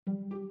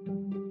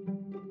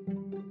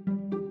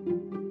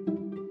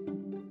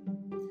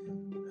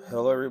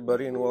Hello,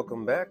 everybody, and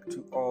welcome back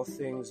to All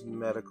Things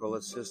Medical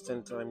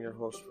Assistant. I'm your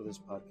host for this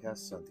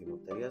podcast,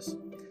 Santino Tellez.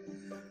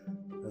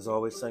 As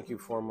always, thank you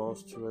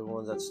foremost to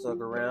everyone that stuck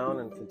around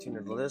and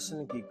continue to listen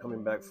and keep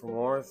coming back for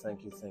more.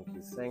 Thank you.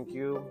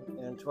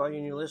 And to all you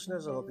new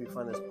listeners, I hope you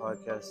find this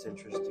podcast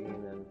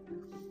interesting and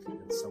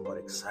somewhat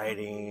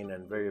exciting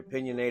and very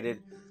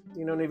opinionated.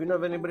 And if you know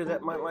of anybody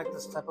that might like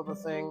this type of a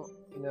thing,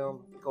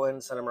 go ahead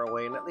and send them our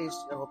way. And at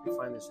least I hope you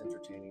find this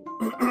entertaining.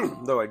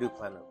 Though I do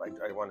plan to, I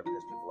want to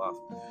piss people off.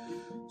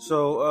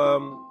 So,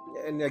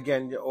 and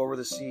again, over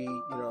the sea,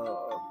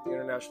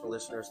 international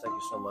listeners, thank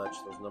you so much.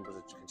 Those numbers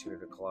that continue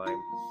to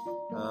climb.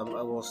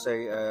 I will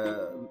say,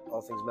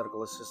 All Things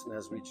Medical Assistant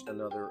has reached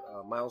another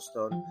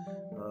milestone.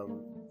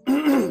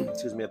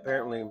 Excuse me.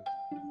 Apparently,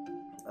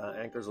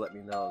 Anchor's let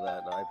me know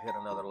that I've hit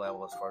another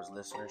level as far as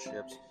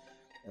listenerships,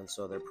 and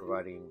so they're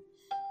providing,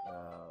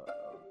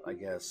 I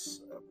guess,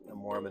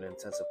 more of an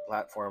intensive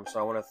platform. So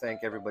I want to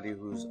thank everybody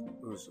who's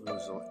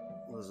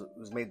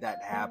made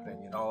that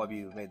happen. All of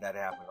you have made that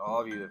happen. All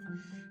of you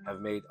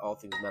have made All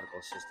Things Medical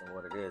Assistant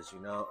what it is.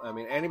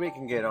 Anybody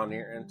can get on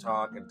here and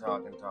talk and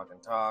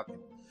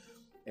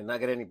not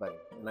get anybody,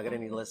 and not get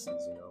any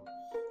listens.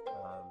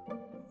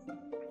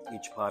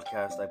 Each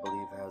podcast, I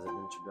believe, has an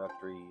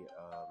introductory,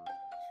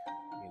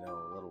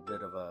 a little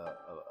bit of a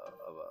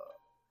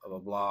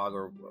blog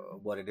or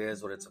what it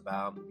is, what it's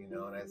about,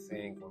 and I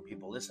think when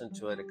people listen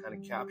to it, it kind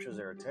of captures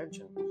their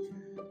attention.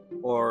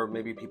 Or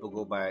maybe people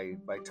go by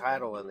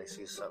title and they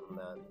see something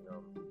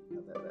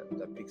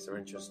that piques their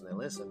interest and they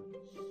listen,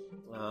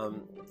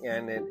 and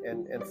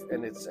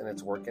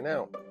it's working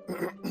out.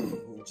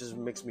 It just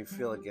makes me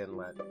feel again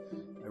like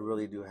I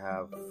really do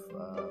have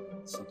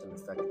something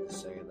effective to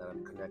say, and that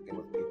I'm connecting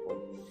with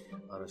people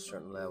on a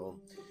certain level.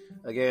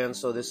 Again,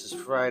 so this is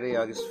Friday,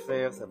 August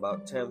 5th,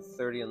 about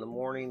 10:30 in the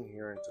morning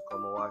here in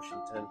Tacoma,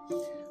 Washington.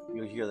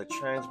 You'll hear the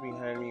chimes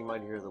behind me. You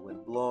might hear the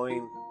wind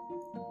blowing.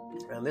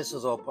 And this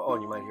is all,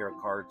 and you might hear a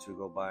car or two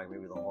go by,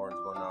 maybe the horns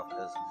going off,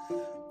 because,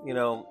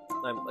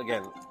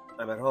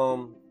 I'm at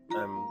home.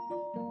 I'm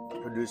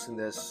producing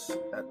this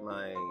at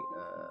my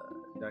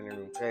dining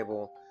room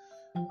table,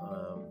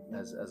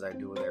 as I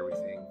do with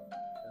everything.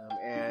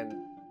 And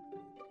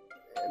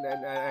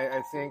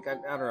I think I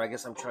don't know. I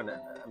guess I'm trying to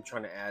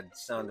add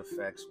sound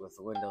effects with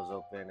the windows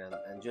open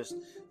and just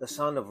the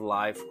sound of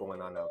life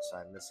going on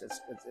outside. And this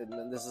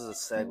is a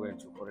segue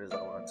into what it is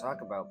I want to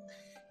talk about.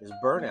 Is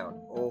burnout.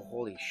 Oh,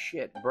 holy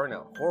shit,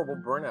 burnout. Horrible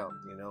burnout,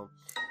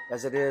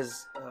 as it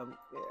is,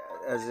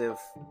 as if,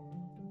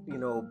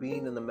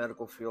 being in the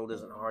medical field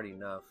isn't hard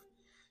enough,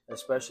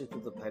 especially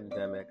through the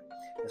pandemic,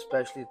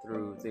 especially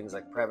through things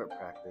like private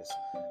practice.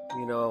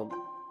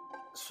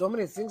 So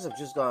many things have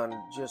just gone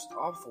just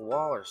off the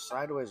wall or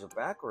sideways or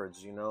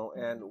backwards,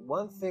 and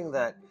one thing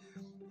that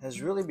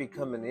has really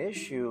become an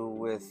issue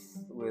with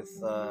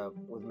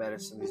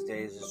medicine these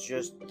days is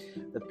just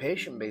the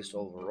patient base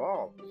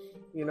overall.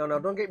 Now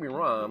don't get me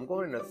wrong, I'm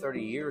going into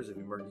 30 years of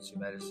emergency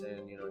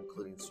medicine,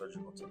 including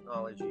surgical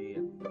technology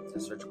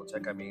and surgical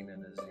tech,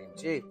 and as an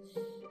EMT,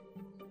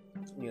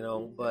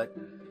 but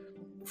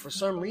for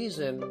some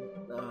reason,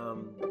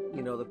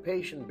 the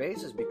patient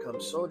base has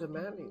become so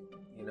demanding.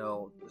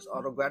 This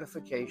auto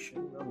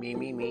gratification, me,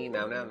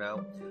 now.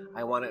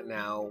 I want it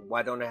now.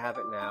 Why don't I have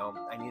it now?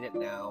 I need it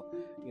now.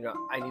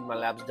 I need my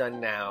labs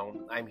done now.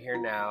 I'm here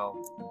now.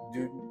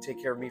 Take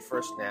care of me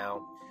first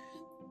now.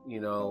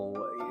 In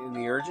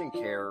the urgent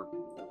care,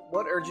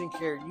 what urgent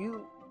care?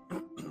 You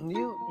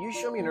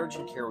show me an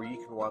urgent care where you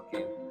can walk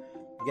in,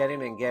 get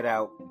in and get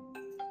out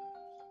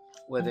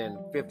within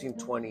 15,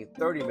 20,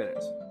 30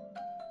 minutes.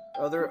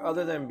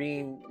 Other than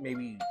being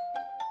maybe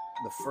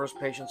the first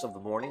patients of the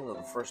morning or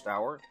the first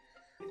hour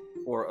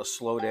or a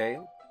slow day,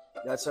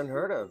 that's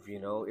unheard of.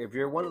 If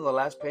you're one of the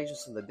last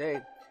patients in the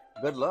day,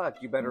 good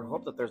luck. You better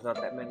hope that there's not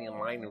that many in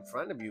line in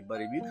front of you.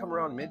 But if you come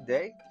around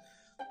midday,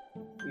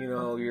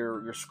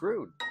 you're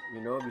screwed.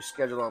 If you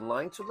schedule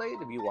online too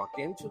late, if you walk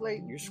in too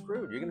late, you're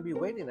screwed. You're going to be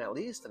waiting at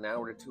least an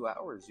hour to 2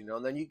 hours, and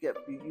then you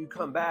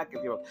come back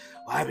and you're like,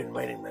 I've been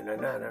waiting.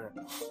 No.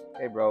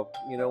 Hey, bro,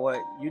 you know what?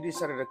 You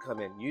decided to come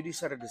in. You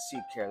decided to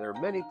seek care. There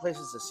are many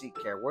places to seek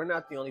care. We're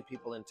not the only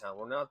people in town.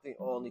 We're not the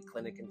only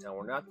clinic in town.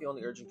 We're not the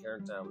only urgent care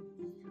in town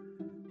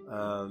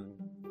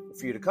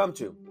for you to come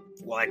to.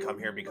 Well, I come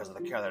here because of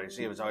the care that I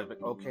receive. It's always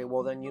been, okay,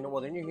 well then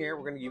you're here.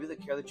 We're going to give you the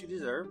care that you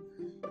deserve.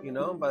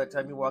 And by the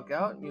time you walk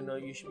out,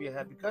 you should be a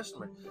happy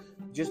customer.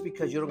 Just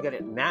because you don't get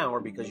it now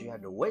or because you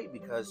had to wait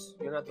because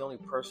you're not the only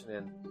person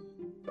in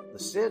the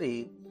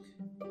city,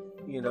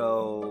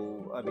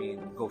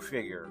 go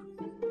figure.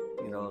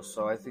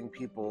 So I think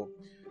people,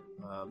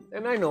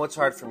 and I know it's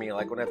hard for me,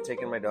 like when I've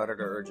taken my daughter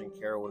to urgent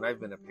care, when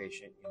I've been a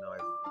patient,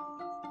 I've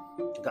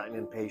gotten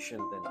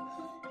impatient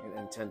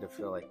and tend to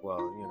feel like, well,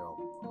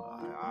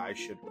 I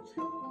should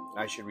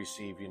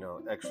receive,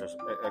 extra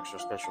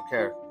special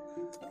care.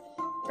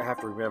 I have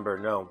to remember,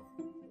 no,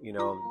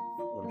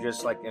 I'm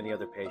just like any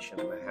other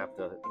patient, and I have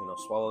to,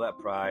 swallow that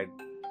pride,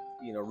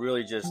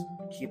 really just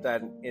keep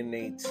that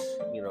innate,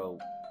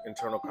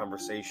 internal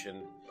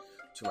conversation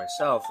to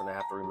myself, and I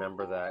have to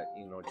remember that,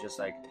 just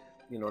like,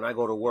 when I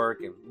go to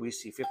work and we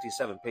see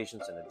 57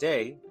 patients in a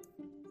day,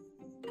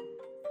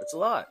 it's a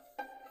lot.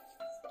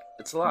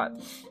 It's a lot,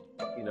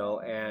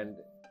 and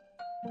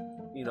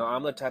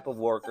I'm the type of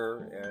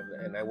worker,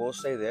 and I will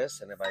say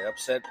this, and if I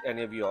upset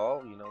any of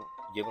y'all,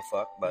 give a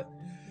fuck, but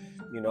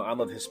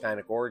I'm of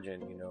Hispanic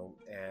origin,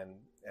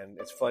 and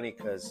it's funny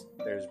because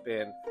there's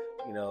been,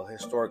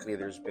 historically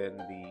there's been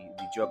the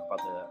joke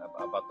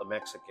about the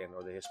Mexican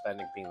or the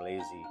Hispanic being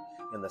lazy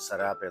in the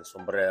sarape and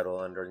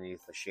sombrero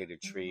underneath a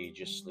shaded tree,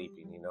 just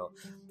sleeping,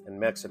 In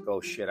Mexico,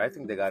 shit, I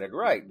think they got it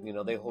right.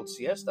 They hold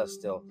siesta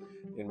still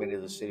in many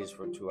of the cities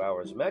for 2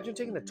 hours. Imagine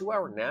taking a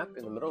 2-hour nap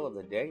in the middle of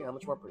the day, how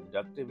much more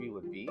productive you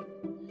would be,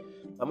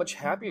 how much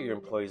happier your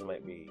employees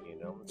might be,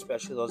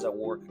 especially those that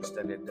work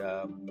extended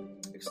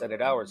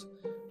hours.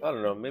 I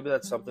don't know. Maybe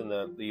that's something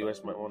that the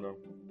U.S. might want to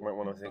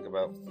think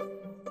about.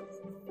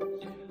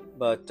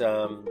 But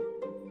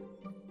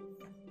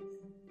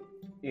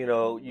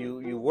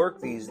you work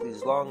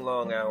these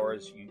long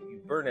hours. You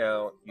burn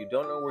out. You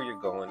don't know where you're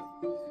going.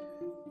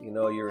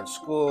 You're in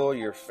school,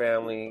 your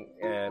family,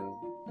 and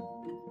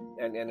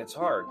it's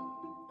hard.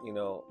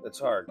 It's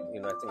hard.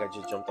 I think I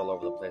just jumped all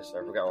over the place.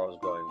 I forgot where I was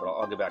going, but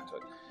I'll get back to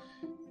it.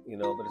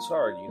 But it's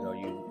hard. You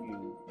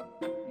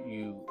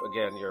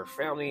again, you're a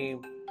family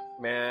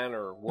man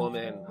or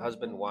woman,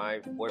 husband,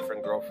 wife,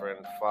 boyfriend,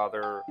 girlfriend,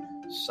 father,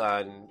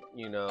 son,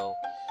 you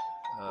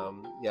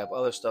have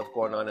other stuff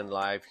going on in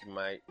life. You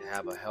might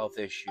have a health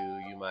issue,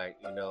 you might,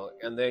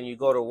 and then you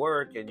go to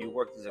work and you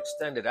work these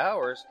extended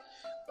hours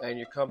and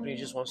your company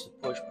just wants to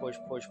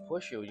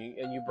push you,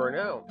 and you burn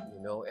out,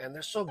 and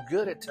they're so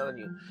good at telling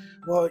you,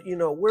 well,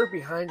 we're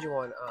behind you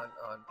on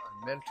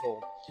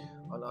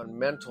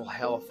mental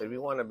health, and we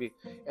want to be,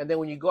 and then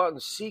when you go out and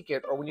seek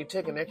it, or when you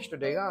take an extra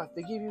day off,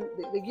 they give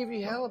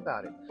you hell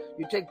about it.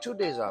 You take 2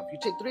 days off, you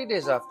take 3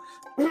 days off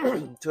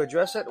to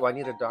address it. Well, I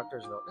need a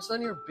doctor's note. It's none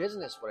of your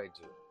business what I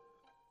do.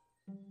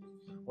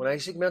 When I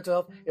seek mental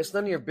health, it's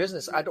none of your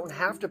business. I don't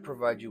have to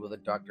provide you with a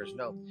doctor's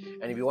note,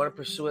 and if you want to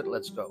pursue it,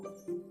 let's go.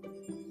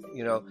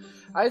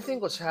 I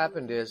think what's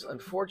happened is,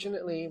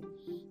 unfortunately,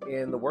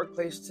 in the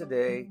workplace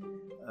today,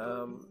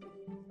 the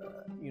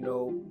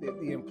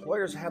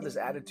employers have this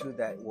attitude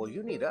that, well,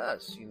 you need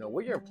us.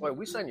 We're your employer.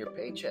 We sign your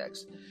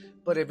paychecks.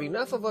 But if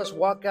enough of us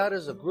walk out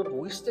as a group and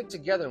we stick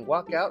together and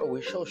walk out, or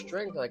we show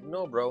strength, like,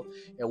 no, bro,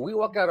 and we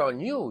walk out on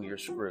you, you're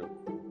screwed.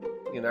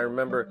 I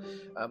remember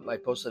I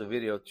posted a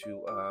video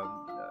to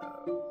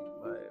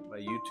my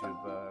YouTube,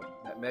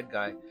 that Med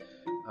guy,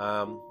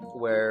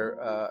 where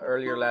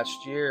earlier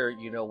last year,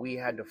 we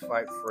had to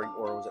fight for,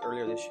 or was it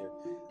earlier this year?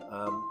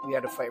 We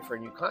had to fight for a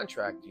new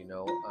contract. We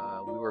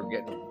were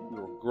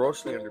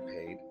grossly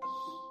underpaid.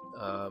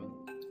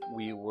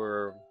 We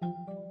were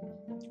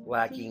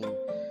lacking,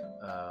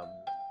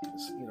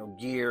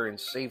 gear and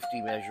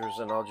safety measures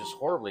and all, just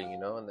horribly,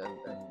 and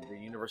the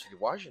University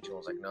of Washington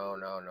was like, no,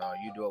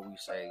 you do what we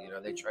say.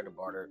 They tried to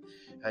barter,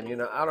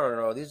 and I don't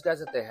know, these guys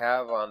that they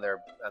have on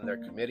their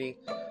committee,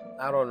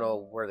 I don't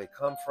know where they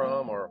come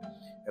from, or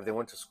if they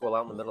went to school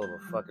out in the middle of a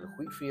fucking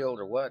wheat field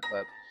or what,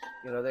 but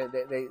they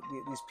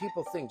these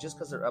people think just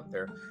because they're up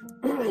there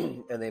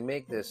and they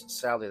make this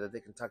salary that they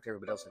can talk to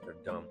everybody else like they're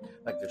dumb,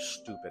 like they're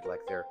stupid,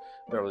 like they're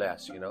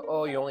less.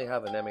 Oh, you only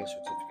have an MA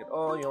certificate.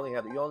 Oh, you only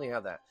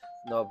have that.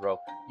 No, bro.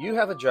 You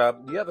have a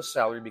job. You have a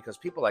salary because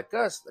people like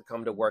us that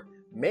come to work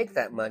make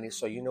that money.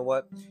 So you know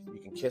what? You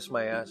can kiss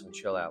my ass and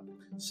chill out.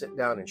 Sit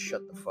down and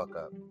shut the fuck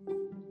up.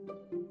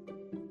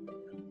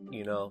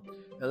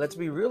 And let's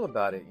be real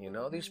about it.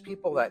 These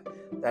people that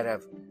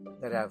have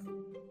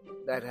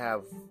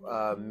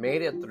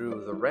made it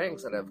through the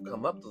ranks, that have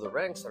come up through the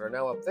ranks, that are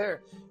now up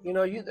there.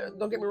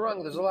 Don't get me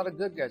wrong. There's a lot of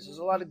good guys. There's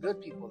a lot of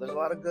good people. There's a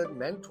lot of good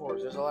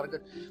mentors. There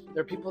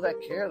are people that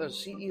care. There's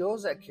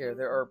CEOs that care.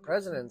 There are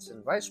presidents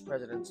and vice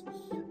presidents.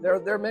 There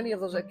are many of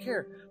those that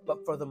care.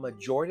 But for the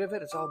majority of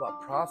it, it's all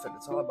about profit.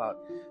 It's all about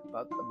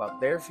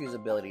their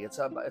feasibility. It's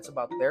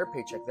about their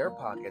paycheck, their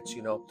pockets.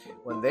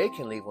 When they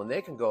can leave, when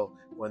they can go,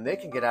 when they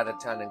can get out of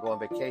town and go on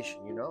vacation.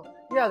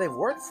 Yeah, they've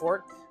worked for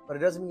it. But it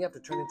doesn't mean you have to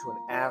turn into an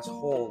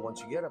asshole once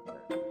you get up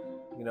there.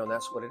 And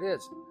that's what it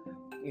is.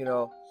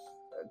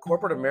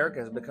 Corporate America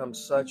has become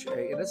such a,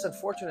 and it's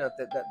unfortunate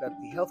that the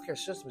healthcare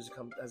system has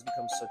become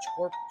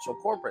so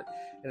corporate.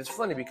 And it's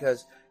funny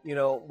because,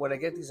 when I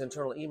get these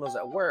internal emails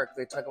at work,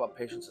 they talk about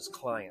patients as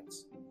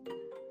clients.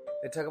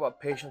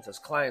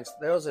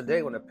 There was a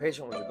day when a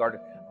patient was regarded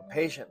a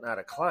patient, not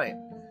a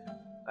client.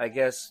 I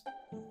guess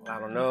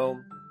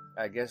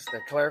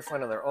they're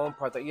clarifying on their own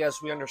part that, yes,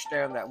 we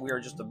understand that we are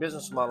just a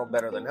business model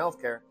better than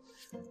healthcare.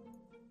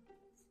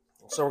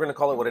 So we're going to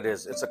call it what it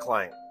is. It's a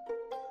client.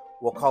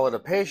 We'll call it a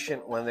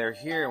patient when they're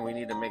here, and we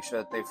need to make sure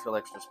that they feel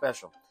extra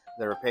special.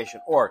 They're a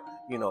patient, or,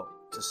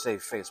 to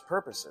save face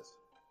purposes,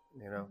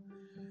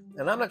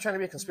 And I'm not trying to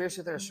be a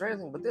conspiracy theorist or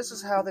anything, but this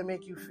is how they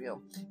make you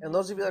feel. And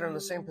those of you that are in the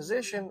same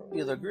position,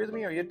 either agree with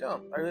me or you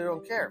don't. I really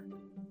don't care.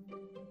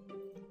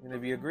 And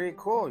if you agree,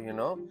 cool,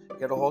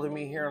 get a hold of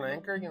me here on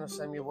Anchor,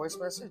 send me a voice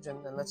message and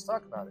let's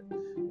talk about it.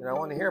 I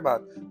want to hear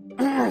about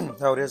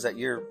how it is that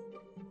you're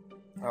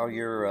how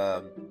your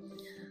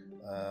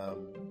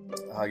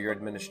how your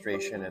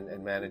administration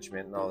and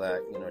management and all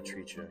that,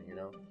 treat you,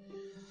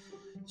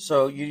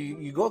 So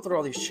you go through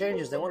all these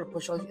changes. They want to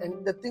push all these,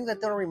 and the thing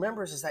that they don't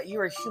remember is that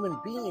you're a human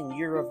being.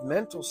 You're of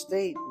mental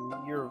state,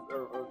 you're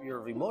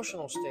of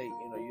emotional state.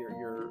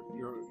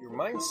 Your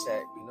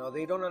mindset.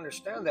 They don't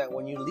understand that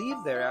when you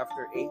leave there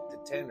after 8 to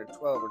 10 or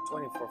 12 or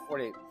 24,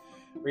 48,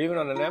 or even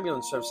on an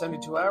ambulance service,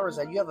 72 hours,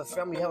 that you have a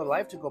family, you have a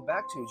life to go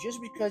back to.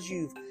 Just because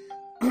you've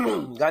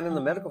gotten in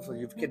the medical field,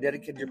 you've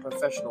dedicated your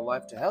professional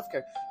life to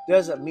healthcare,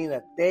 doesn't mean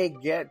that they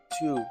get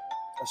to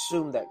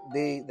assume that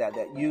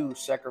that you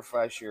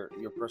sacrifice your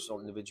personal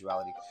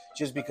individuality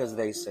just because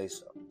they say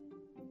so.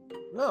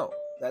 No,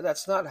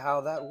 that's not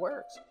how that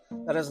works.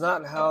 That is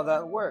not how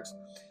that works.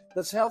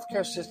 This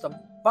healthcare system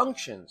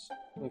functions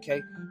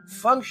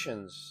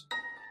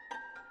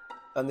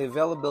on the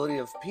availability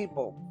of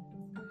people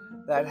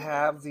that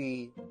have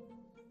the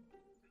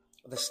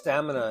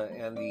stamina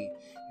and the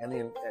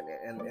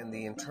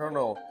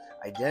internal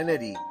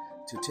identity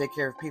to take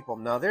care of people.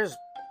 Now there's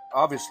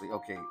obviously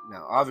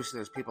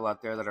there's people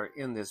out there that are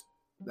in this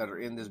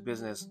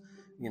business,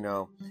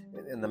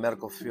 in the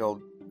medical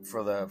field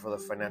for the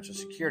financial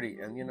security,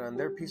 and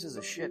they're pieces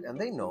of shit,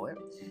 and they know it,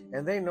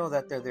 and they know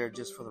that they're there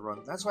just for the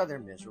run. That's why they're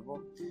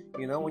miserable.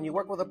 When you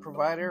work with a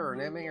provider or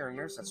an MA or a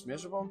nurse that's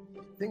miserable,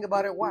 think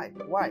about it. Why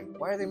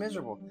are they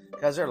miserable?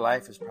 Because their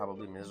life is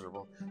probably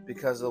miserable,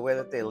 because the way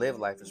that they live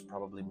life is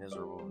probably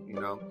miserable,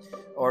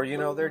 or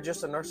they're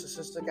just a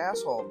narcissistic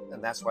asshole,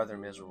 and that's why they're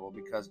miserable,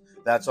 because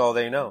that's all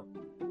they know.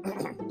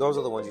 Those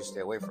are the ones you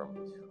stay away from,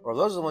 or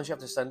those are the ones you have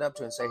to stand up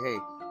to and say, hey,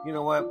 you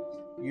know what?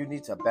 You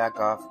need to back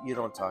off. You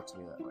don't talk to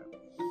me that way.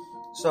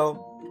 So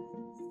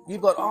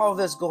you've got all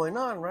this going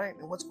on, right?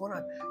 And what's going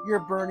on? You're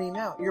burning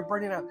out.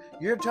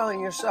 You're telling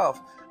yourself,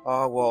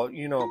 oh, well,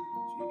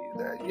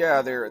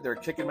 yeah, they're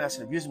kicking ass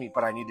and abusing me,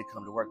 but I need to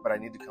come to work.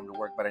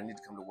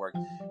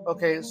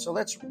 Okay, so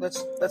let's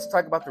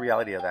talk about the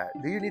reality of that.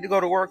 Do you need to go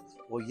to work?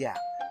 Well, yeah.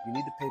 You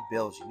need to pay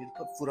bills. You need to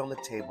put food on the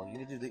table. You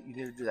need to do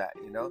that.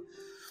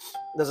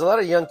 There's a lot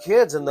of young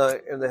kids in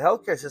the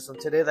healthcare system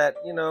today that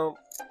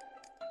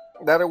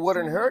that it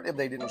wouldn't hurt if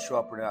they didn't show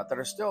up or not, that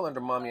are still under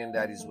mommy and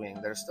daddy's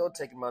wing, that are still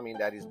taking mommy and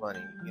daddy's money,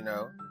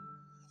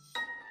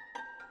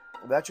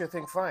 That's your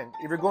thing, fine.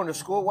 If you're going to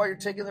school while you're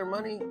taking their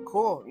money,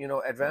 cool.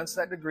 Advance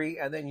that degree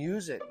and then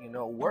use it.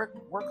 Work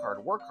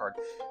hard.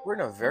 We're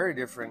in a very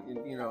different,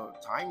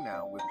 time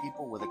now with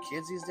people, with the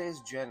kids these days,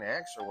 Gen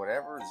X or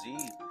whatever, Z,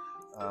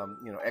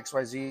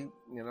 XYZ,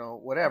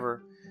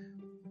 whatever.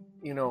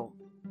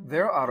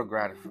 Their auto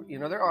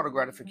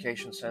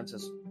gratification sense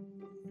is,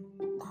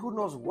 who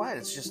knows what?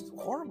 It's just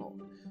horrible.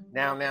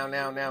 Now. I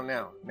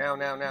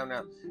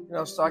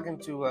was talking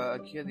to a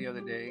kid the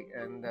other day,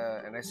 and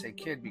I say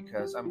kid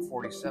because I'm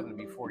 47 to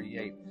be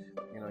 48.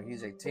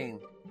 He's 18,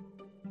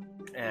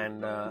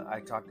 and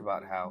I talked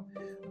about how,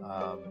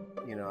 I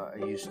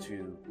used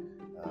to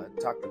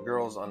talk to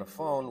girls on the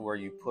phone where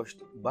you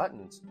pushed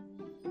buttons,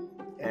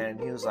 and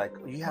he was like,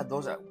 "You had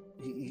those?"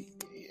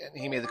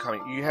 He made the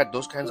comment, "You had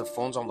those kinds of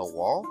phones on the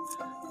wall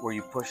where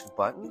you pushed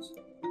buttons?"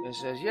 And he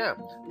says, "Yeah."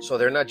 So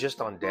they're not just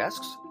on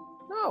desks?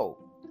 No.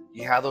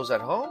 You have those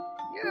at home?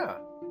 Yeah.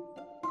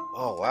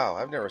 Oh, wow.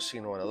 I've never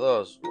seen one of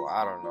those. Well,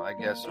 I don't know. I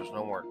guess there's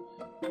no more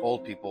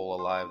old people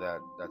alive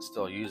that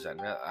still use that.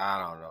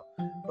 I don't know.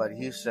 But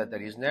he said that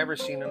he's never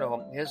seen in a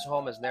home. His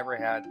home has never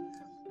had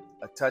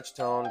a touch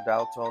tone,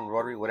 dial tone,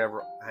 rotary,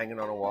 whatever, hanging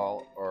on a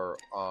wall or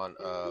on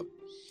a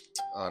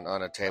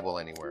table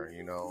anywhere,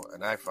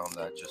 And I found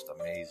that just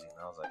amazing.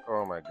 I was like,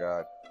 oh, my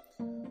God.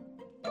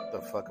 What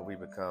the fuck have we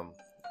become?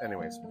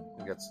 Anyways,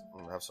 I'll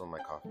have some of my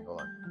coffee. Hold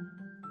on.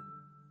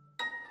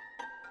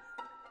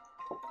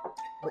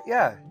 But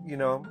yeah,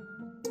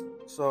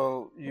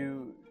 so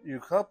you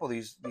couple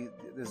this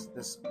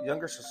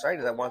younger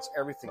society that wants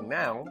everything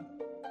now,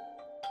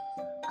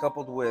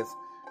 coupled with,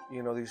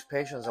 these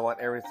patients that want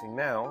everything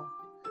now.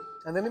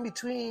 And then in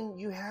between,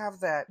 you have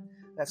that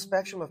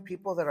spectrum of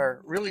people that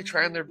are really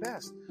trying their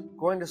best,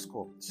 going to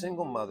school,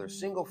 single mothers,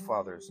 single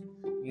fathers,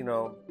 who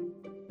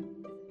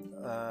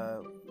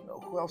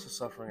else is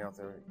suffering out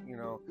there?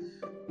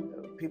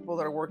 People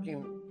that are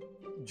working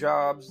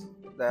jobs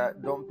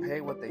that don't pay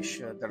what they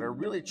should, that are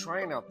really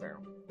trying out there,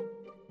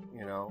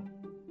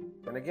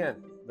 And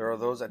again, there are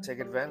those that take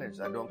advantage,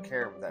 that don't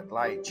care, that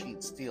lie,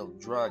 cheat, steal,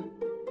 drug,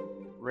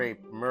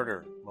 rape,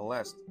 murder,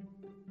 molest,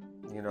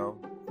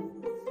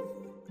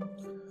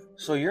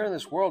 So you're in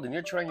this world and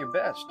you're trying your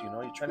best, You're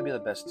trying to be the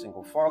best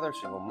single father,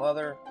 single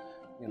mother,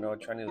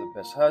 trying to be the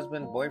best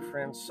husband,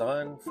 boyfriend,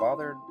 son,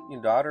 father,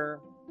 daughter,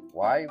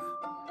 wife.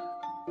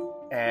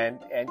 And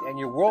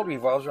your world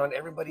revolves around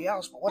everybody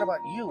else. But what about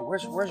you?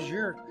 Where's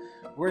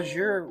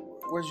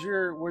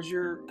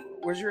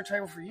your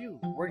time for you?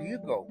 Where do you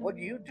go? What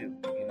do you do?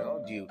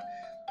 Do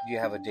you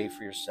have a day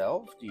for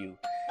yourself? Do you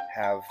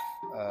have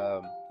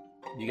do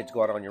you get to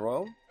go out on your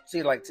own?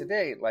 See, like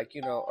today,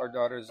 our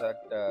daughter's at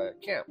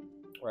camp,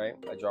 right?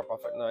 I drop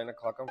off at 9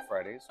 o'clock on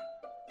Fridays,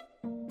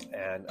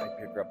 and I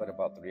pick her up at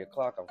about 3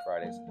 o'clock on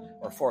Fridays,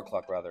 or 4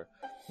 o'clock rather.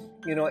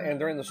 And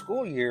during the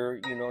school year,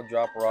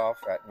 drop her off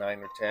at 9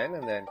 or 10,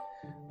 and then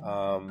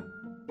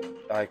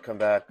I come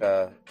back.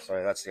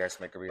 Sorry, that's the ice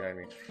maker behind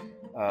me.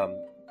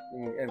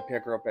 And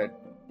pick her up at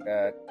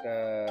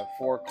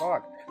 4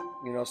 o'clock.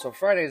 So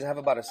Fridays I have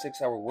about a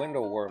 6-hour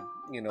window where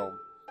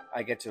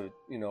I get to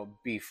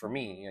be for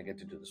me. I get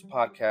to do this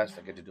podcast.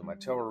 I get to do my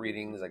tarot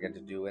readings. I get to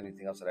do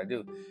anything else that I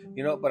do.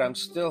 But I'm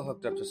still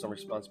hooked up to some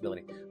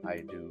responsibility. I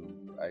do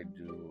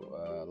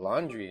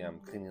laundry. I'm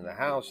cleaning the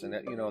house, and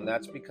and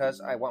that's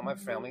because I want my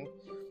family.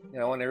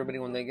 I want everybody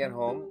when they get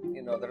home,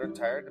 that are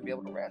tired to be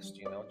able to rest.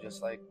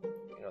 Just like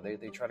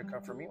they try to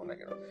comfort me when I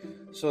get home.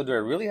 So do I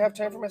really have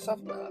time for myself?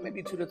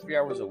 Maybe 2 to 3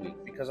 hours a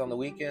week, because on the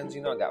weekends,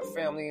 I got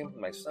family.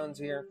 My son's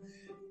here.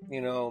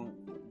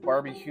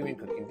 Barbecuing,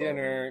 cooking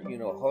dinner,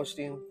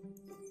 hosting.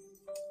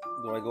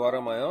 Do I go out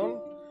on my own?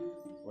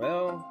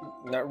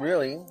 Well, not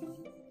really.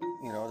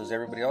 Does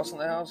everybody else in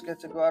the house get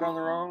to go out on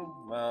their own?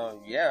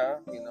 Well, yeah,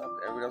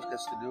 everybody else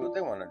gets to do what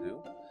they want to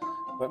do.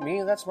 But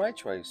me, that's my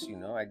choice.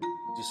 I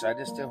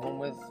decided to stay home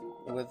with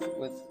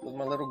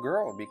my little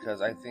girl,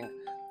 because I think,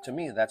 to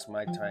me, that's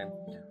my time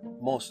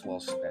most well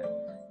spent.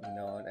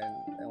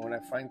 And when I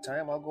find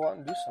time, I'll go out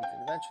and do something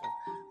eventually.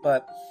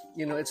 But,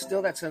 it's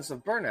still that sense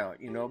of burnout,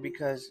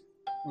 because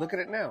look at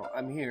it now.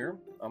 I'm here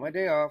on my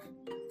day off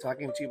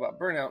talking to you about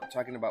burnout,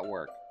 talking about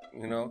work,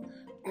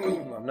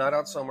 I'm not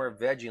out somewhere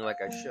vegging like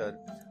I should.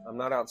 I'm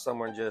not out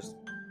somewhere just,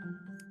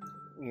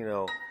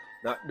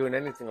 not doing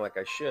anything like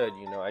I should.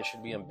 I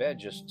should be in bed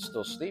just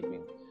still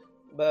sleeping.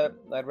 But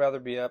I'd rather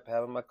be up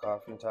having my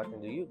coffee and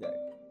talking to you guys.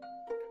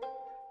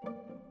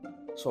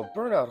 So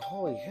burnout,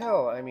 holy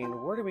hell. I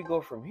mean, where do we go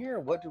from here?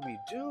 What do we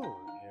do?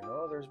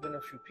 There's been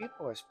a few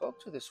people I spoke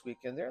to this week,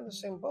 and they're in the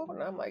same boat.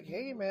 And I'm like,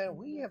 hey, man,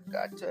 we have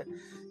got to,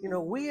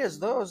 we as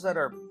those that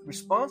are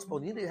responsible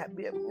need to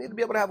be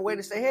able to have a way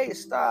to say, hey,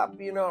 stop,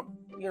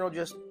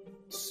 just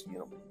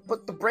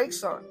put the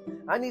brakes on.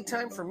 I need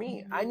time for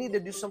me. I need to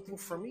do something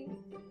for me.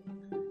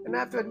 And I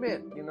have to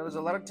admit, there's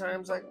a lot of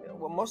times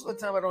most of the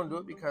time I don't do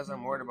it because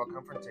I'm worried about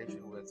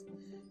confrontation with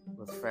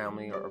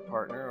family or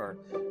partner, or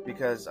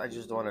because I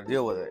just don't want to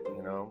deal with it,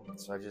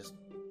 So I just,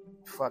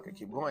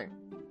 keep going.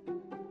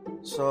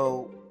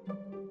 So,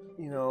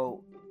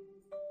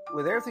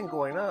 with everything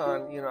going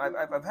on,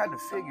 I've had to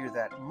figure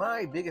that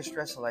my biggest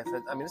stress in life,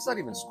 it's not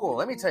even school.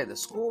 Let me tell you, the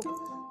school,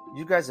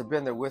 you guys have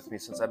been there with me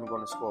since I've been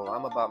going to school.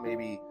 I'm about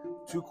maybe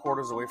 2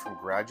 quarters away from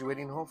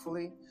graduating,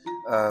 hopefully.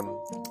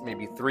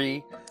 Maybe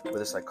 3 with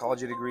a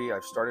psychology degree.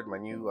 I've started my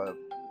new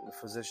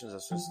physician's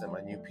assistant, my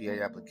new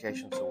PA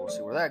application, so we'll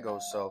see where that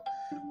goes. So,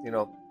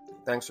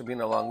 thanks for being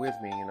along with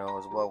me,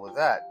 as well with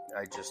that.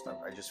 I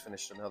just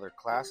finished another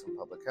class in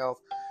public health.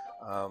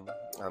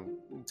 I'm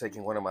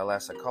taking one of my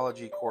last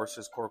psychology core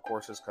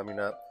courses coming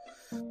up.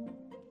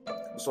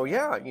 So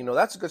yeah,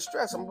 that's a good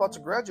stress. I'm about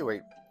to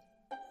graduate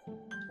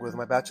with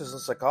my bachelor's in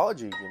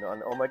psychology,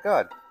 and oh my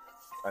God,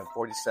 I'm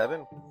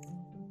 47.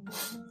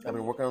 I've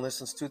been working on this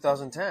since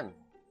 2010,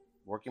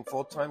 working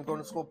full-time,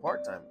 going to school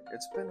part-time.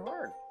 It's been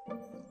hard,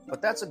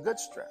 but that's a good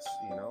stress,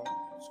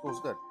 school's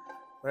good.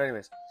 But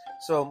anyways,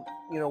 so,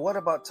 what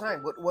about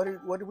time?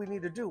 What do we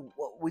need to do?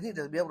 Well, we need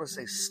to be able to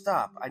say,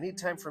 stop. I need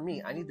time for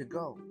me. I need to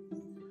go,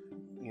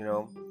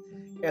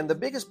 And the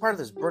biggest part of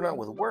this burnout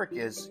with work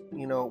is,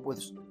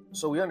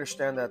 so we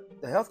understand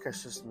that the healthcare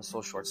system is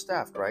so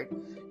short-staffed, right?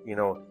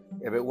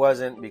 If it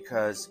wasn't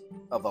because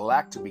of a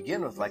lack to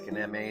begin with, like in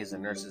MAs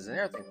and nurses and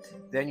everything,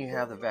 then you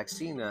have the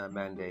vaccine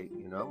mandate,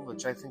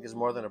 which I think is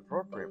more than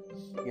appropriate.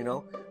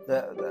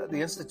 The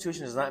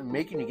institution is not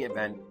making you get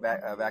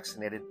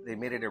vaccinated. They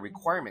made it a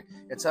requirement.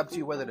 It's up to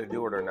you whether to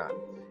do it or not.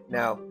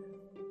 Now,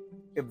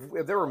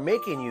 if they were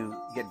making you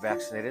get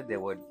vaccinated, they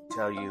would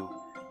tell you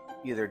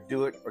either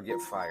do it or get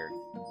fired.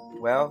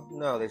 Well,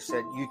 no, they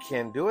said you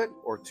can do it,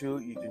 or 2,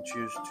 you can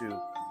choose to,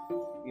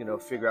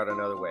 figure out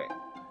another way.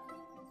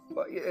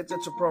 But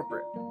it's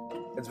appropriate.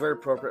 It's very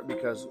appropriate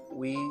because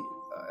we,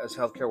 as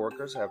healthcare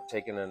workers, have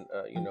taken an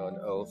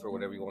oath, or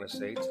whatever you want to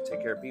say, to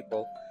take care of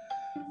people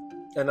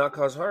and not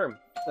cause harm.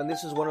 And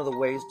this is one of the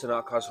ways to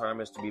not cause harm,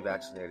 is to be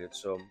vaccinated.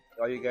 So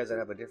all you guys that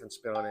have a different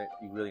spin on it,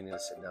 you really need to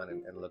sit down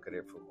and look at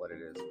it for what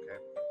it is, okay?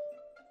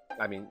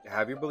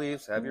 Have your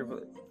beliefs, I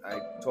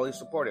totally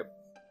support it.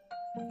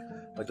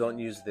 But don't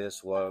use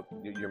this, well,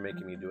 you're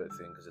making me do it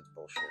thing, because it's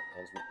bullshit.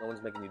 No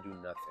one's making you do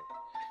nothing.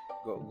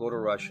 Go to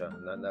Russia.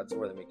 That's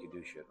where they make you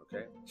do shit,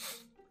 okay?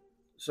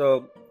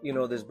 So,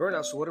 there's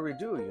burnout. So what do we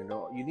do?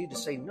 You need to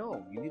say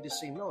no. You need to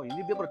say no. You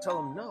need to be able to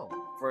tell them no.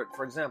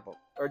 For example,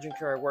 urgent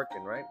care I work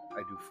in, right?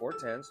 I do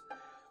 410s.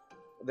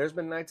 There's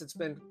been nights it's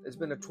been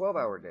a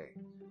 12-hour day.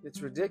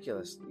 It's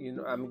ridiculous.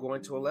 I'm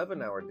going to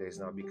 11-hour days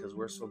now because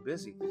we're so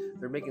busy.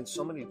 They're making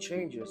so many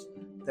changes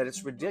that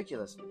it's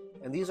ridiculous.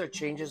 And these are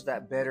changes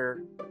that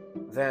better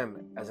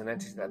them as an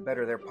entity, that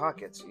better their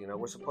pockets.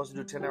 We're supposed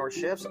to do 10-hour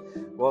shifts.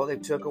 Well, they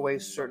took away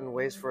certain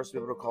ways for us to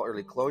be able to call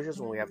early closures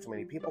when we have too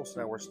many people, so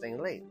now we're staying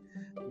late.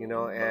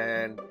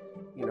 And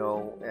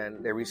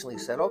and they recently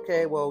said,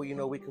 okay, well,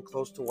 we can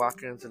close to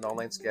walk-ins and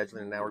online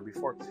scheduling an hour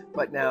before,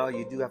 but now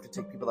you do have to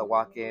take people that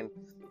walk in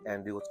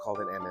and do what's called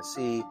an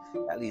MSE,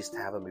 at least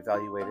have them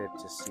evaluated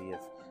to see if,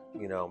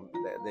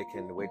 they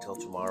can wait till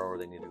tomorrow or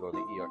they need to go to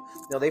the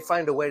ER. They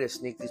find a way to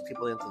sneak these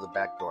people into the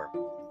back door,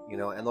 and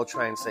they'll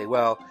try and say,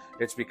 well,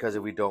 it's because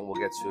if we don't, we'll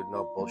get sued.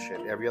 No,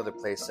 bullshit. Every other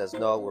place says,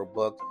 no, we're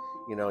booked,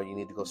 you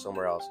need to go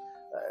somewhere else.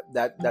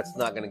 That's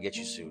not going to get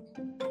you sued,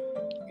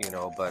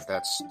 but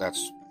that's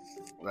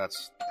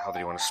how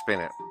they want to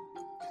spin it.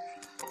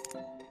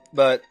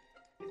 But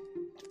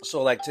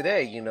so like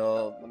today,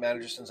 the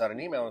manager sends out an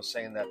email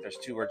saying that there's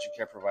 2 urgent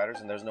care providers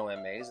and there's no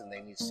MAs and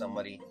they need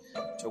somebody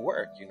to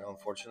work.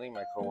 Unfortunately,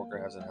 my coworker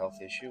has a health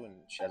issue and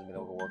she hasn't been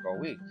able to work all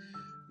week.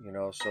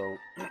 So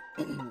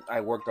I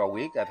worked all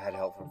week. I've had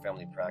help from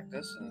family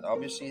practice, and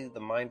obviously the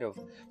mind of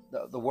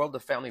the world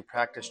of family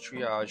practice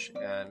triage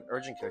and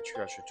urgent care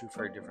triage are 2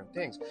 very different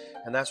things.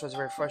 And that's what's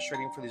very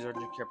frustrating for these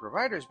urgent care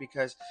providers,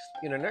 because,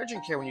 in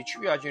urgent care, when you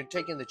triage, you're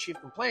taking the chief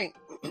complaint,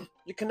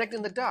 you're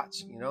connecting the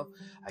dots,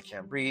 I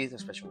can't breathe,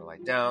 especially when I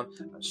lie down,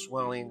 I'm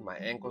swelling, my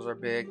ankles are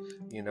big,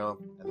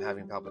 I'm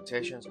having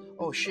palpitations.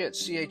 Oh shit,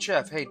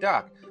 CHF, hey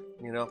doc,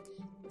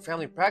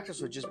 family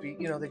practice would just be,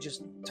 they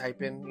just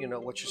type in,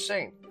 what you're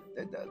saying.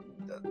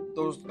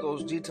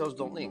 Those details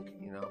don't link,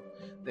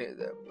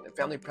 The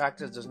family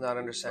practice does not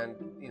understand,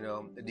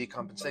 the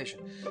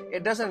decompensation.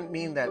 It doesn't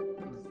mean that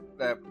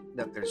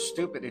they're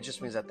stupid. It just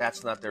means that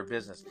that's not their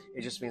business.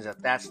 It just means that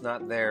that's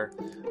not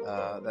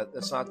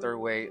that's not their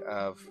way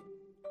of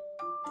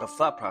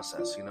thought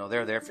process.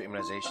 They're there for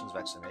immunizations,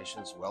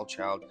 vaccinations, well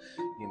child,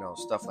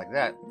 stuff like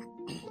that.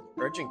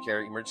 Urgent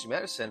care, emergency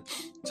medicine,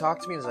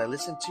 talk to me as I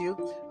listen to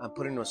you. I'm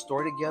putting a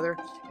story together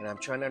and I'm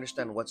trying to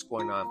understand what's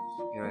going on.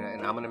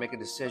 And I'm going to make a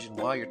decision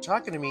while you're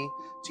talking to me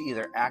to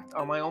either act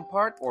on my own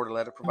part or to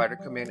let a provider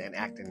come in and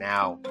act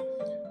now,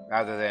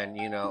 rather than,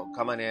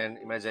 coming in,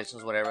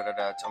 immunizations, whatever,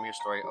 tell me your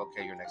story.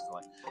 Okay, you're next in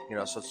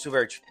line. So it's 2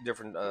 very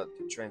different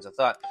trains of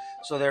thought.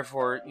 So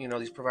therefore,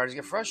 these providers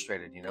get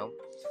frustrated,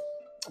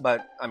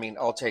 But,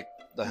 I'll take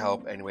the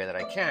help any way that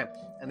I can.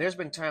 And there's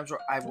been times where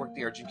I've worked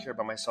the urgent care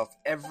by myself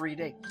every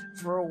day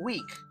for a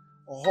week,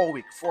 a whole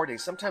week, 4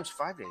 days, sometimes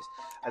 5 days.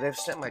 And I've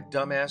sent my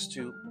dumb ass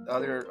to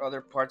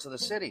other parts of the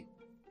city,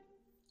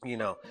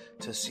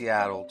 to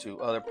Seattle,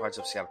 to other parts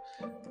of Seattle.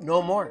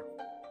 No more.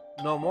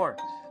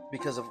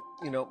 Because of,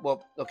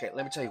 well, okay,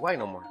 let me tell you why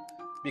no more.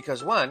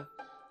 Because 1,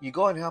 you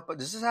go and help.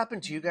 Does this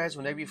happen to you guys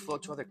whenever you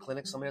float to other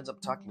clinics? Somebody ends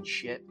up talking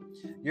shit.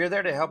 You're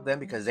there to help them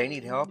because they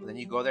need help. And then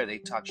you go there, they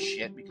talk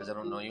shit because they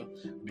don't know you,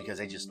 because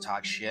they just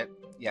talk shit.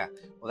 Yeah.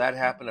 Well, that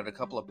happened at a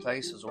couple of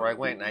places where I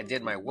went and I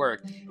did my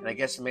work. And I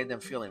guess it made them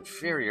feel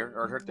inferior,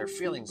 or it hurt their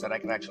feelings that I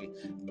could actually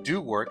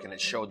do work. And it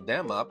showed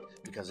them up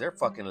because they're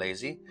fucking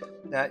lazy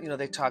that,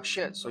 they talk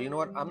shit. So you know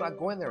what? I'm not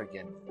going there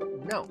again.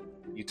 No.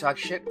 You talk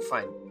shit?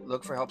 Fine.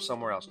 Look for help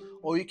somewhere else.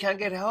 Oh, you can't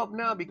get help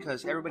now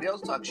because everybody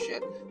else talks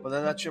shit? Well,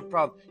 then that's your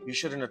problem. You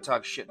shouldn't have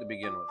talked shit to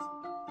begin with.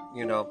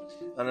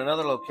 On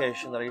another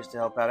location that I used to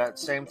help out at,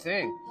 same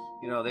thing.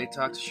 They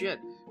talk shit.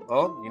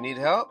 Oh, you need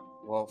help?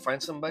 Well,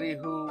 find somebody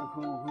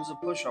who's a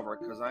pushover,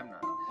 because I'm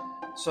not.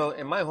 So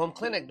in my home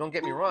clinic, don't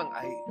get me wrong,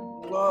 I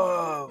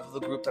love the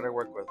group that I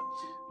work with.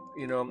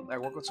 I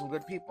work with some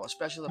good people,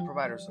 especially the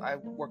providers. I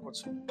work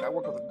with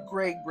a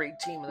great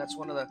team, and that's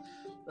one of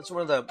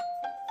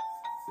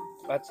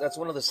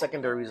the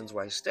secondary reasons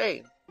why I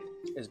stay,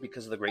 is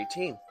because of the great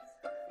team.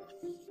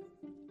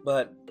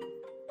 But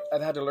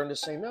I've had to learn to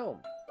say no,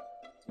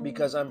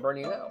 because I'm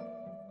burning out.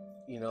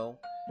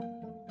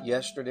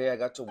 Yesterday I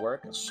got to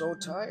work, I'm so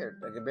tired.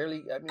 I can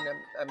barely,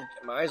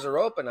 my eyes are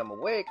open, I'm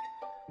awake.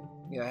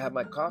 I have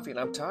my coffee and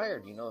I'm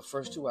tired, the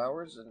first 2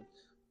 hours, and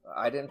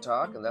I didn't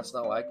talk, and that's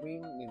not like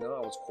me. I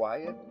was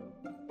quiet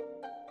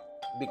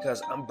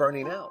because I'm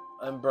burning out.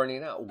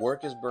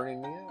 Work is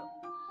burning me out.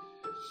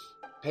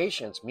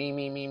 Patients, me.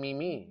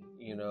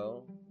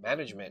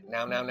 Management,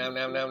 now.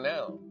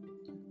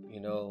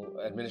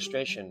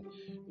 Administration,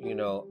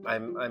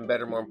 I'm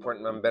better, more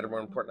important.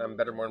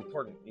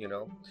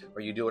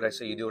 Or you do what I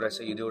say, you do what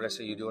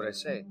I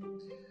say.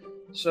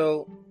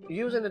 So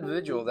use an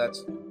individual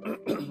that's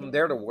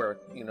there to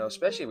work,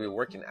 especially if you're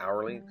working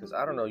hourly, because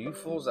I don't know, you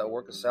fools that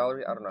work a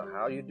salary, I don't know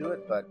how you do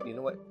it, but you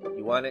know what?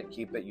 You want it,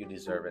 keep it, you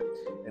deserve it.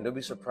 And don't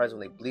be surprised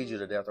when they bleed you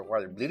to death, or why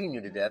they're bleeding you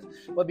to death.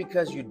 Well,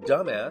 because you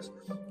dumbass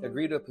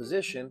agreed to a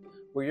position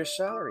where you're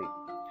salaried.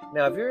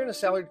 Now, if you're in a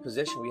salaried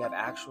position where you have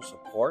actual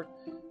support,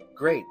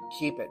 great,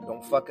 keep it.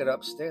 Don't fuck it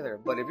up, stay there.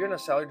 But if you're in a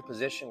salaried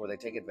position where they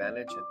take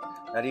advantage and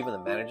not even the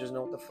managers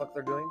know what the fuck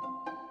they're doing,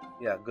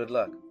 yeah, good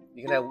luck.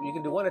 You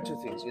can do 1 or 2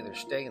 things. Either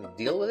stay and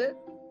deal with it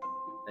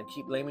and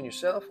keep blaming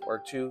yourself, or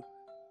 2,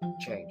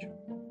 change.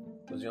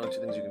 Those are the only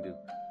 2 things you can do.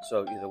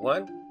 So either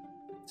 1,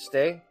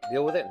 stay,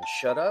 deal with it and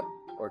shut up,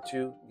 or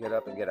 2, get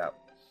up and get out.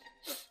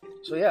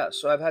 So yeah,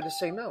 I've had to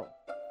say no.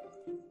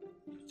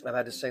 I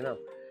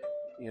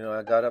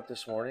got up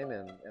this morning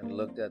and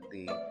looked at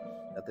the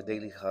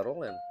daily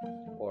huddle, I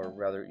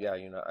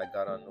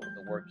got on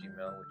the work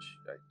email, which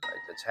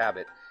it's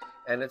habit,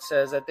 and it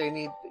says that they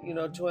need,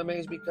 two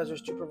MAs because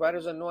there's two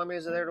providers and no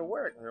MAs are there to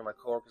work. My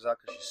coworker's out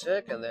because she's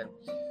sick, and then,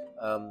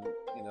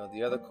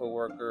 the other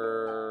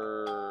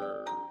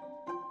coworker,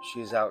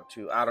 she's out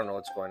too. I don't know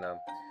what's going on,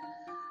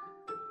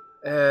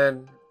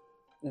 and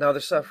now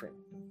they're suffering.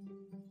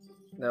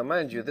 Now,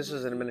 mind you, this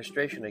is an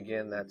administration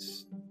again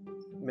that's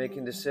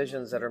making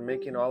decisions that are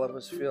making all of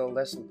us feel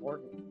less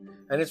important.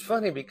 And it's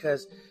funny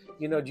because,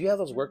 do you have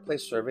those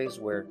workplace surveys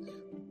where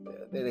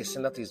they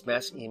send out these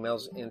mass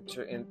emails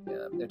into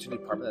the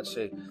department that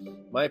say,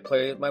 my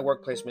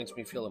workplace makes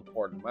me feel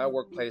important. My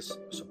workplace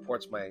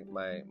supports my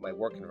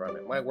work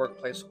environment. My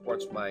workplace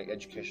supports my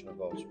educational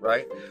goals,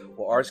 right?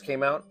 Well, ours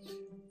came out,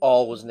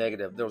 all was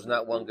negative. There was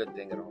not one good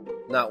thing at all.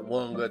 Not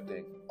one good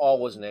thing. All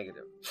was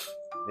negative.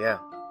 Yeah,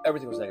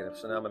 everything was negative.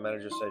 So now my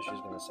manager says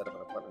she's going to set up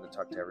an appointment to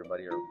talk to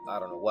everybody, or I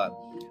don't know what.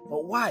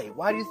 But why?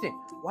 Why do you think?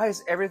 Why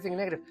is everything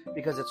negative?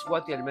 Because it's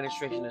what the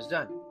administration has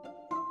done.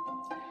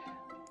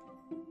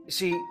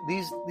 See,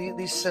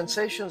 these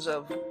sensations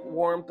of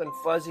warmth and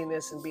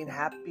fuzziness and being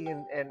happy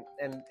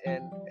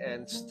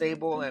and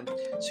stable and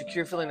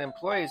secure feeling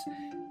employees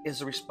is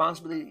the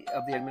responsibility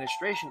of the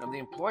administration, of the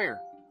employer.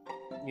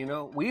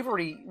 We've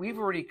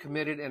already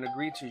committed and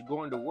agreed to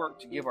going to work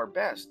to give our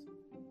best.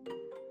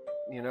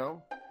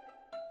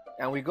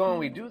 And we go and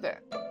we do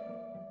that.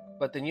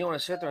 But then you want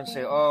to sit there and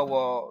say, oh,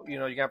 well, you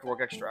have to work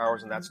extra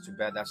hours and that's too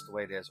bad. That's the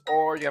way it is.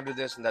 Or you have to do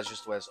this and that's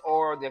just the way it is.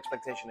 Or the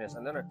expectation is.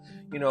 And then,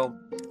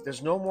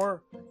 there's no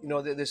more,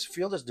 this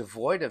field is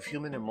devoid of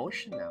human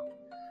emotion now.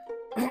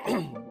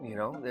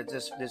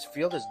 This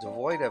field is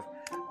devoid of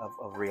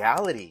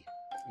reality.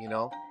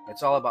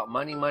 It's all about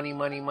money, money,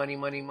 money, money,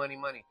 money, money,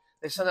 money.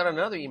 They sent out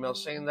another email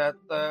saying that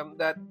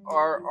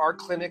our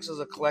clinics as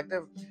a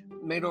collective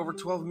made over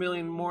 $12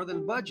 million more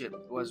than budget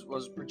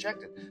was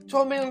projected.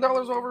 $12 million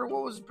over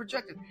what was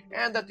projected,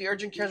 and that the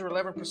urgent cares were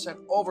 11%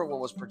 over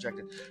what was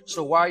projected.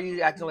 So why are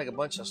you acting like a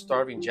bunch of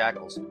starving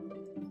jackals?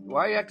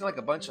 Why are you acting like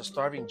a bunch of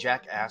starving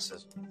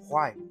jackasses?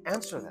 Why?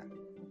 Answer that.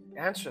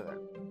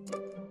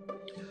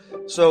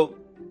 So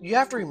you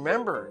have to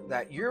remember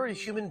that you're a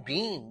human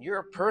being. You're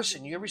a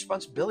person. You have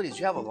responsibilities.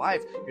 You have a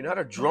life. You're not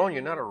a drone.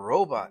 You're not a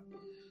robot.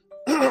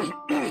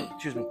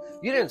 Excuse me.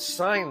 You didn't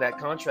sign that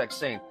contract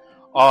saying,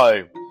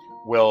 I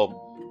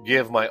will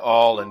give my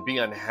all and be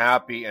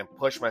unhappy and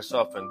push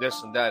myself and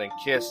this and that and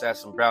kiss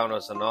ass and brown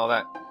nose and all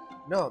that.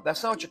 No,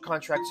 that's not what your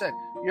contract said.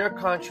 Your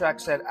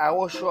contract said, I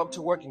will show up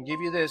to work and give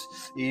you this.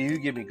 If you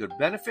give me good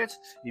benefits,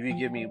 if you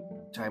give me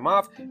time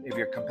off, if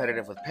you're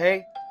competitive with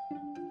pay.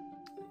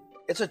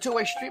 It's a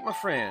two-way street, my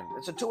friend.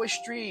 It's a two-way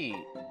street.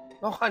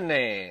 No,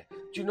 honey.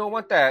 Do you not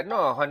want that?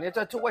 No, honey. It's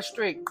a two-way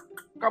street.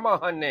 Come on,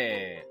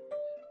 honey.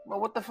 Well,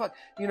 what the fuck?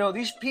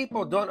 These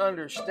people don't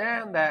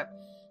understand that.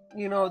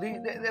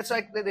 It's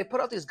like they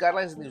put out these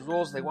guidelines and these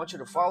rules. They want you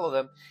to follow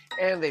them,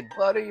 and they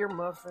butter your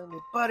muffin.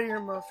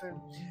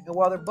 And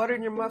while they're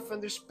buttering your muffin,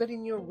 they're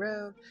spinning you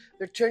around.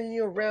 They're turning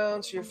you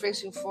around so you're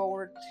facing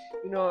forward.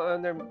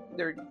 And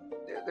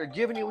they're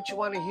giving you what you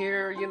want to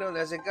hear. And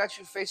as they got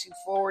you facing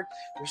forward,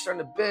 they're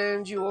starting to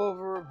bend you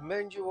over.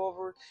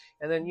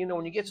 And then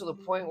when you get to the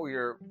point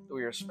where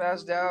you're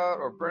spazzed out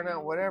or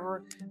burnout,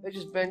 whatever, they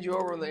just bend you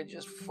over and they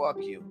just fuck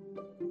you.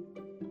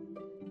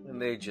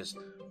 And they just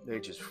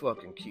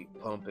fucking keep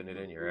pumping it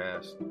in your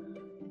ass.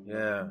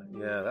 Yeah,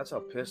 that's how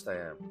pissed I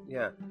am.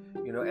 Yeah,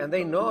 and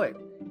they know it.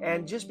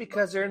 And just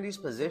because they're in these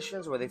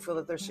positions where they feel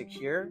that they're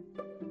secure,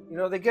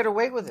 they get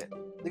away with it.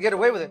 They get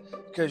away with it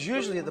because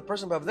usually the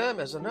person above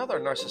them is another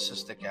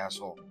narcissistic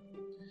asshole.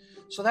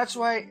 So that's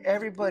why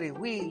everybody,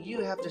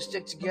 you have to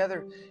stick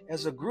together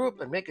as a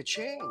group and make a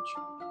change.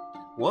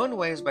 One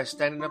way is by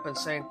standing up and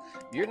saying,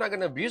 you're not going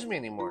to abuse me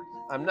anymore.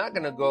 I'm not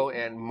going to go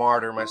and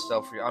martyr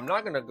myself for you. I'm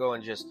not going to go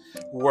and just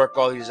work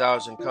all these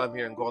hours and come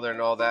here and go there and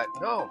all that.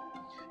 No,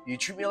 you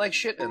treat me like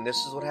shit and this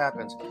is what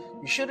happens.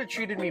 You should have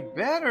treated me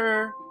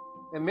better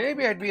and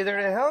maybe I'd be there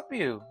to help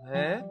you.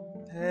 Huh?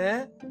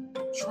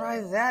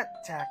 Try that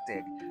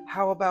tactic.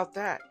 How about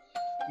that?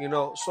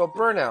 So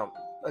burnout,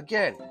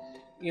 again,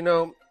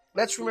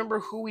 let's remember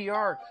who we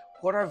are,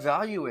 what our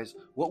value is,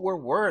 what we're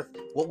worth,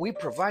 what we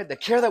provide, the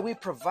care that we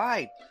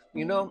provide.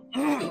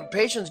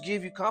 Patients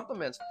give you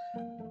compliments.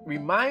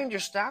 Remind your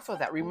staff of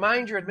that.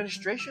 Remind your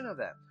administration of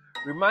that.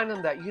 Remind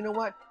them that, you know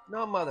what?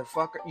 No,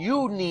 motherfucker,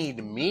 you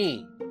need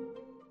me.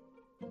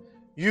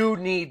 You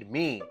need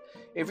me.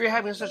 If you're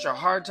having such a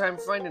hard time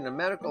finding a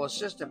medical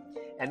assistant,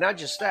 and not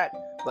just that,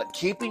 but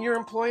keeping your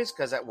employees,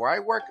 because at where I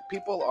work,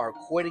 people are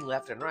quitting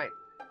left and right.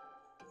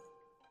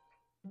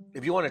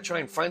 If you want to try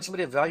and find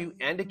somebody of value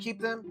and to keep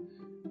them,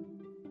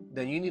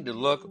 then you need to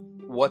look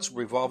what's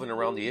revolving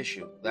around the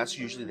issue. That's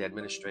usually the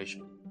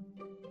administration.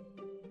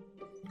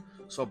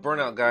 So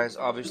burnout, guys,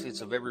 obviously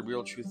it's a very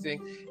real, true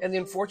thing. And the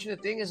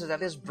unfortunate thing is that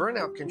this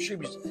burnout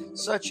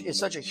is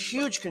such a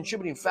huge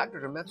contributing factor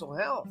to mental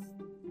health.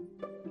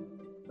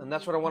 And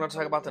that's what I want to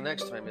talk about the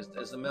next time is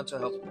the mental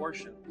health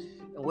portion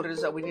and what it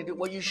is that we need to,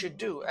 what you should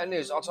do. And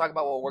I'll talk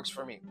about what works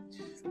for me.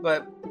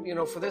 But,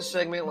 for this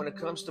segment, when it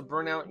comes to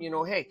burnout,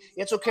 hey,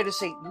 it's okay to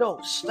say, no,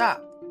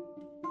 stop.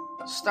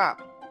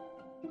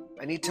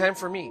 I need time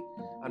for me.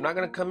 I'm not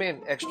going to come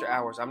in extra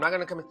hours. I'm not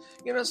going to come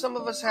in. Some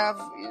of us have,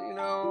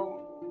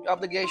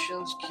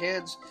 obligations,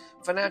 kids,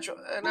 financial,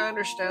 and I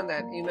understand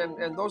that.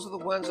 And those are the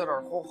ones that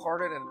are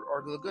wholehearted and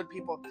are the good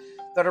people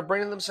that are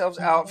bringing themselves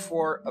out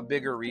for a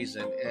bigger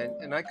reason.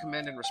 And I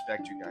commend and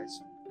respect you guys.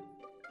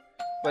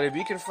 But if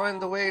you can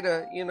find the way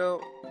to,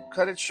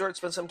 cut it short,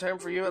 spend some time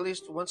for you at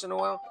least once in a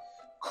while,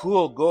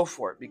 cool, go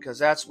for it, because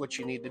that's what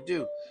you need to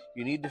do.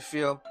 You need to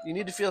feel,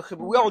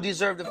 we all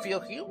deserve to feel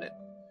human.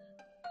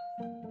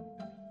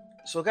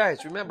 So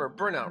guys, remember,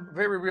 burnout,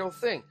 very real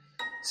thing.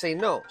 Say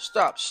no,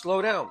 stop,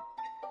 slow down.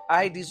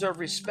 I deserve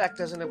respect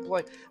as an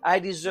employee. I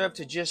deserve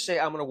to just say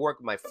I'm going to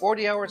work my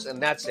 40 hours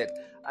and that's it.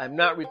 I'm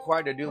not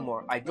required to do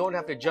more. I don't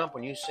have to jump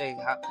when you say,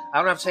 I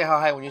don't have to say how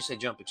high when you say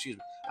jump, excuse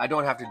me. I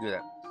don't have to do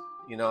that.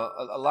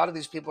 A lot of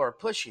these people are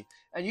pushy,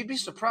 and you'd be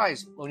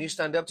surprised when you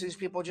stand up to these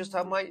people just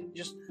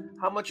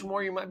how much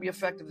more you might be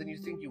effective than you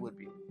think you would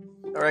be.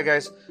 All right,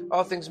 guys,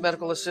 all things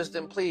medical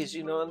assistant, please,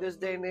 in this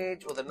day and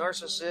age with the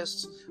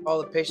narcissists, all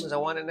the patients I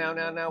want it now,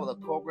 with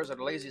the coworkers that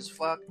are lazy as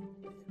fuck,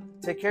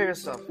 take care of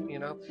yourself,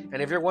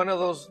 And if you're one of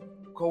those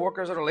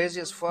coworkers that are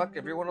lazy as fuck,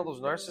 if you're one of those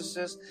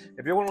narcissists,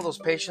 if you're one of those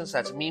patients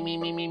that's me,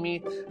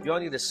 you all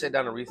need to sit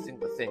down and rethink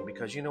the thing,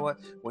 because you know what?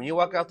 When you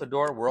walk out the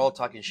door, we're all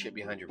talking shit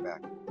behind your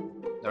back.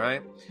 All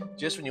right?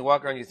 Just when you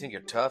walk around, you think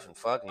you're tough and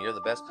fuck and you're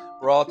the best.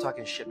 We're all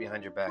talking shit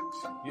behind your back.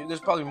 There's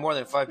probably more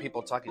than 5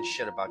 people talking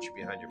shit about you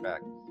behind your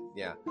back.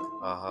 Yeah.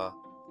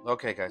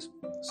 Okay, guys.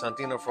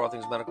 Santino for All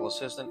Things Medical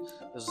Assistant.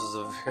 This is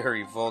a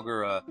very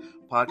vulgar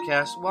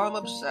podcast. Well, I'm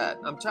upset.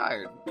 I'm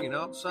tired,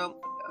 so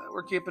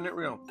we're keeping it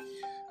real.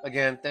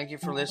 Again, thank you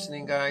for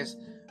listening, guys.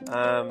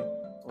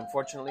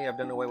 Unfortunately, I've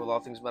done away with All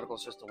Things Medical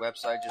Assistant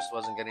website. Just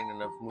wasn't getting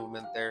enough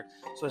movement there.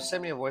 So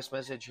send me a voice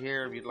message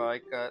here if you'd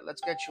like.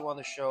 Let's get you on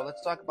the show.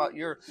 Let's talk about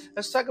your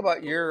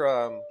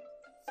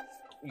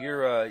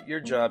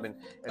job and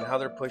how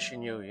they're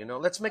pushing you.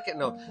 Let's make it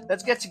known.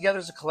 Let's get together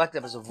as a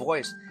collective, as a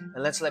voice,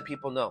 and let's let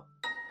people know.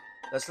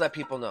 Let's let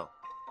people know.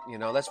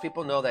 Let's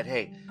people know that,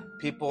 hey,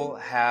 people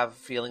have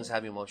feelings,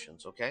 have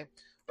emotions. Okay.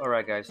 All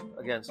right, guys.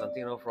 Again,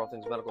 Santino for All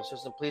Things Medical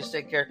Assistant. Please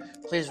take care.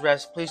 Please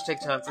rest. Please take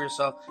time for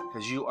yourself,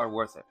 because you are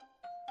worth it.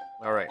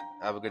 All right.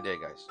 Have a good day,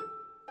 guys.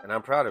 And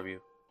I'm proud of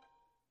you.